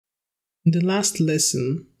In the last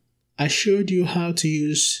lesson, I showed you how to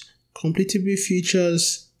use completable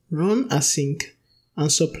features, run async,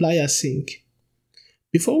 and supply async.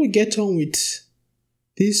 Before we get on with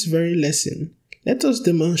this very lesson, let us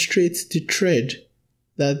demonstrate the thread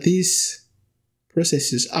that these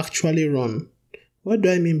processes actually run. What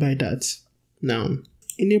do I mean by that? Now,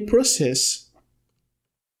 in a process,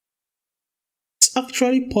 it's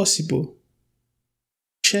actually possible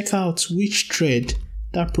to check out which thread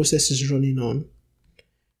that process is running on.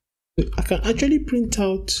 I can actually print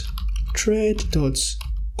out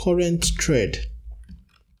thread.current thread.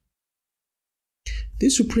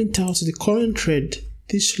 This will print out the current thread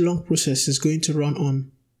this long process is going to run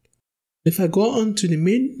on. If I go on to the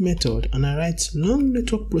main method and I write long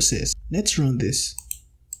network process, let's run this.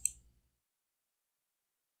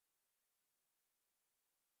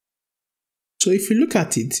 So if you look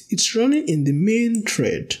at it, it's running in the main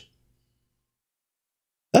thread.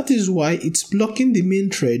 That is why it's blocking the main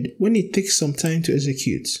thread when it takes some time to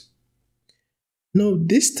execute. Now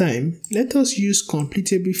this time, let us use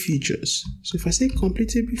completable features. So if I say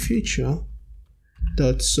completable feature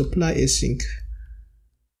dot supply async,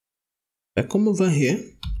 I come over here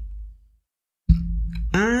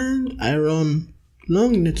and I run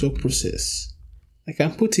long network process. I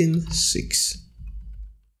can put in 6.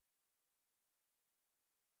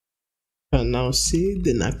 And now say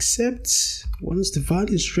then accept. Once the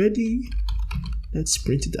value is ready, let's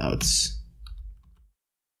print it out.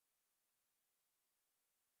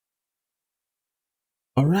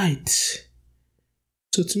 Alright,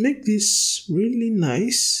 so to make this really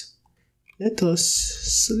nice, let us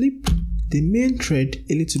slip the main thread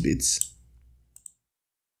a little bit.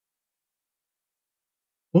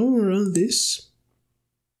 When we run this,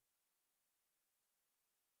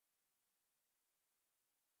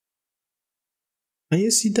 can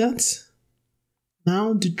you see that?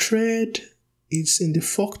 Now the thread is in the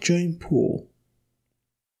fork join pool,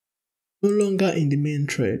 no longer in the main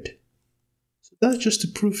thread. So that's just to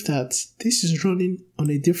prove that this is running on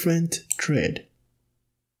a different thread.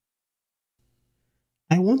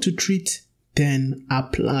 I want to treat then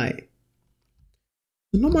apply.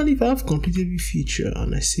 So normally if I have completable feature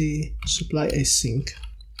and I say supply async,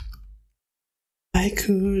 I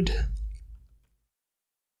could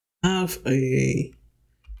have a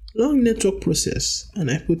long network process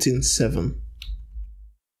and I put in 7.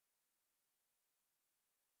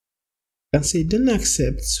 And say then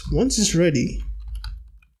accept. Once it's ready,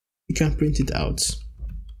 you can print it out.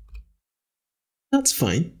 That's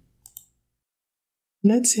fine.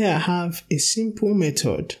 Let's say I have a simple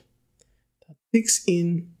method that takes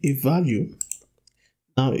in a value.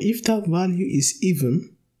 Now if that value is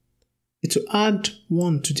even, it will add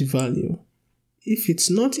 1 to the value. If it's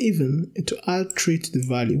not even, it will add 3 to the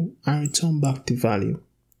value and return back the value.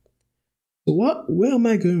 So where am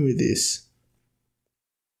I going with this?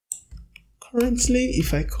 Currently,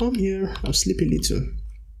 if I come here, I'll slip a little.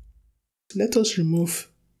 Let us remove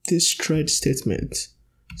this thread statement,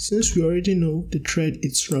 since we already know the thread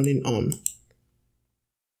it's running on.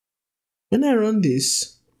 When I run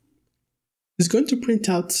this, it's going to print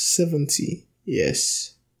out 70.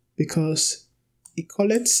 Yes, because it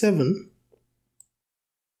collects 7,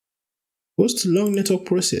 goes to long network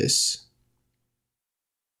process,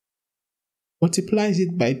 multiplies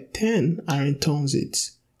it by 10 and returns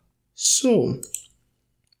it. So,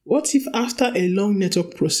 what if after a long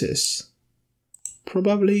network process,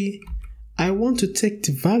 probably I want to take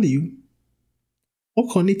the value,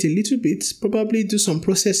 work on it a little bit, probably do some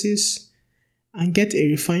processes and get a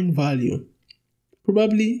refined value.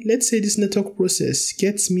 Probably, let's say this network process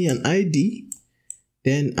gets me an ID,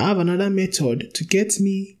 then I have another method to get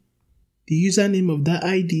me the username of that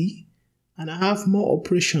ID, and I have more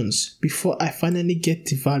operations before I finally get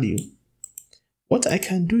the value. What I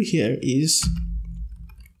can do here is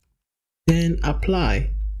then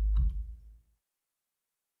apply.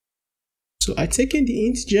 So I take in the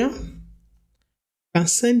integer and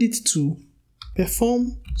send it to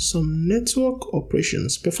perform some network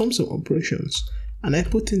operations, and I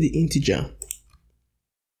put in the integer.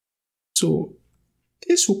 So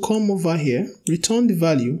this will come over here, return the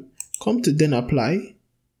value, come to then apply,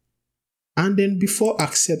 and then before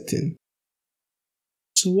accepting.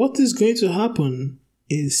 So what is going to happen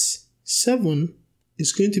is 7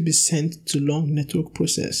 is going to be sent to long network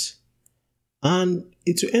process, and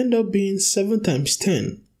it will end up being 7 times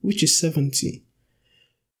 10, which is 70.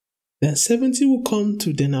 Then 70 will come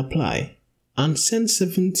to then apply and send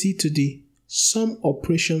 70 to the sum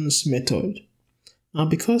operations method. Now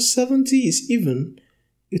because 70 is even,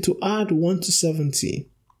 it will add 1 to 70,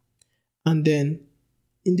 and then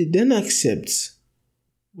in the then accept,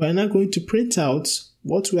 we're now going to print out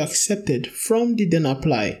what we accepted from the then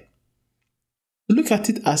apply. Look at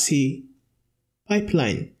it as a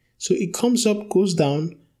pipeline. So it comes up, goes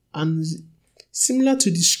down, and similar to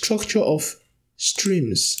the structure of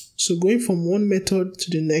streams. So going from one method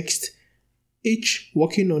to the next, each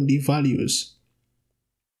working on the values.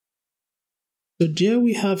 So there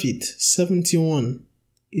we have it, 71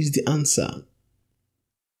 is the answer.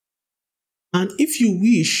 And if you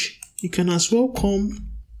wish, you can as well come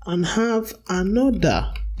and have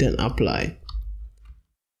another then apply.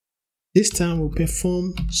 This time we'll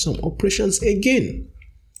perform some operations again.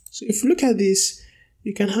 So if you look at this,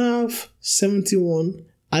 you can have 71.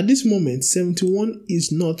 At this moment, 71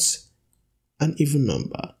 is not an even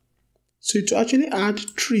number. So to actually add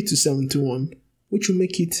 3 to 71, which will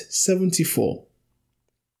make it 74.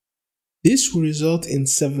 This will result in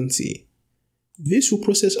 70. This will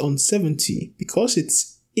process on 70. Because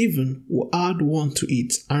it's even, we'll add 1 to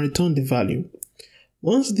it and return the value.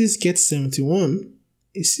 Once this gets 71,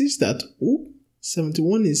 it sees that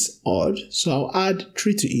 71 is odd, so I'll add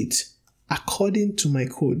 3 to it according to my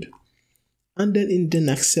code. And then in then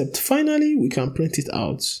accept. Finally, we can print it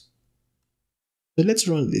out. So let's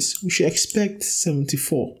run this. We should expect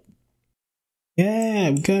 74. Yeah,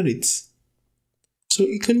 we got it. So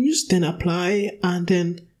you can use then apply and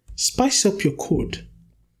then spice up your code.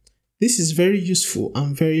 This is very useful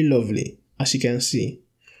and very lovely, as you can see.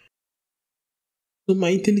 So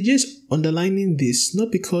my IntelliJ underlining this,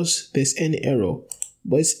 not because there's any error,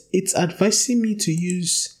 but it's advising me to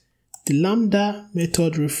use the lambda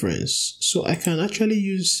method reference. So I can actually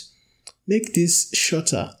make this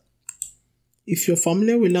shorter. If you're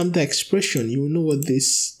familiar with lambda expression, you will know what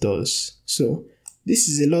this does. So this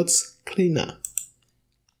is a lot cleaner.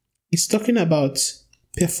 It's talking about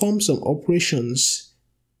perform some operations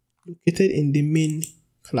located in the main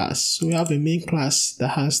class. So we have a main class that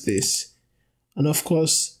has this. And of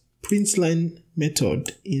course, print line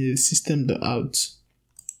method in the system.out.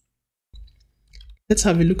 Let's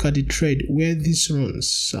have a look at the thread where this runs.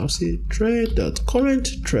 So I'll say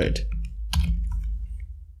thread.current-thread.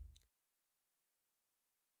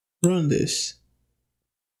 Run this.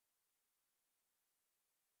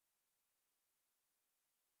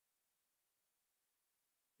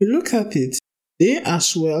 You look at it, they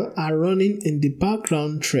as well are running in the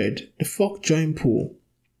background thread, the fork join pool.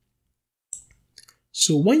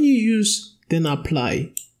 So when you use then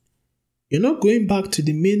apply, you're not going back to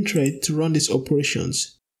the main thread to run these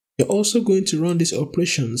operations. You're also going to run these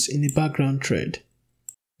operations in the background thread.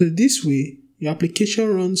 So this way, your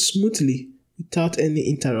application runs smoothly without any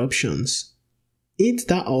interruptions. Ain't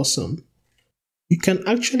that awesome? You can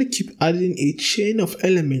actually keep adding a chain of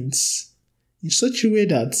elements in such a way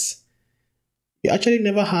that you actually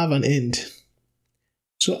never have an end.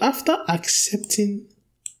 So after accepting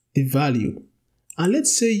the value, and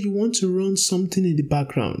let's say you want to run something in the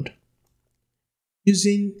background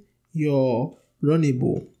using your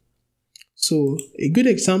runnable. So a good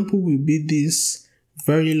example will be this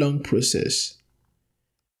very long process.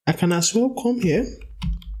 I can as well come here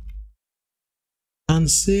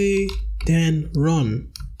and say then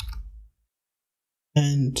run.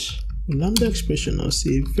 And lambda expression, I'll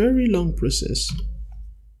say very long process.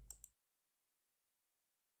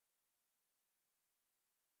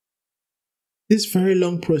 This very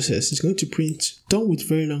long process is going to print done with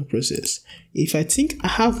very long process. If I think I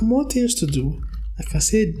have more things to do, I can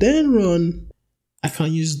say then run. I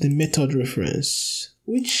can use the method reference,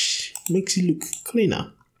 which makes it look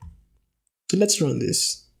cleaner. So let's run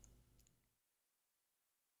this.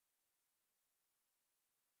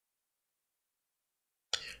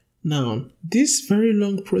 Now, these very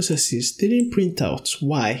long processes didn't print out.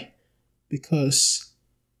 Why? Because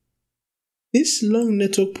this long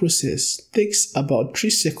network process takes about 3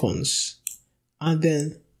 seconds, and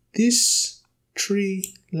then these 3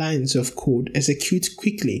 lines of code execute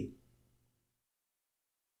quickly.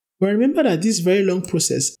 But remember that these very long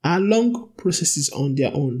processes are long processes on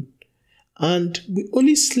their own, and we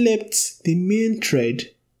only slept the main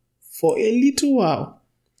thread for a little while.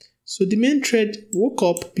 So the main thread woke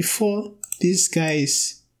up before these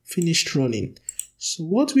guys finished running. So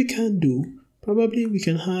what we can do, probably we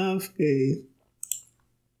can have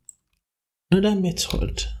another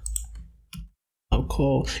method I'll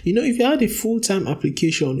call, if you had a full-time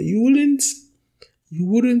application, you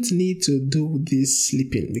wouldn't need to do this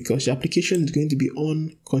sleeping because your application is going to be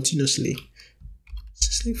on continuously.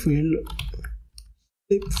 Sleep for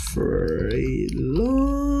a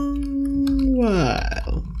long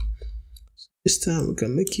while. This time we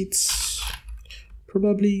can make it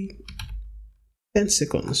probably 10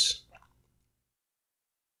 seconds.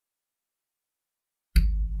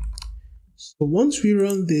 So once we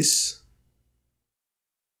run this,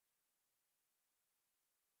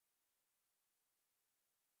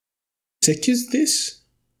 execute this.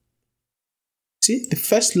 See the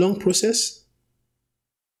first long process,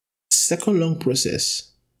 second long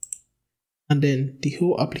process, and then the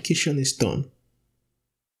whole application is done.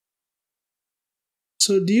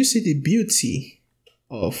 So do you see the beauty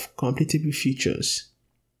of completable features?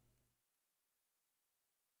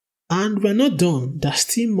 And we're not done. There's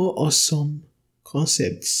still more awesome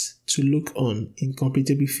concepts to look on in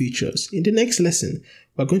completable features. In the next lesson,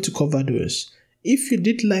 we're going to cover those. If you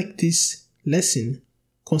did like this lesson,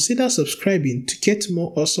 consider subscribing to get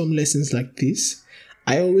more awesome lessons like this.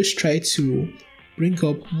 I always try to bring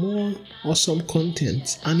up more awesome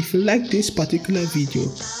content, and if you like this particular video,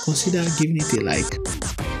 consider giving it a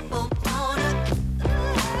like.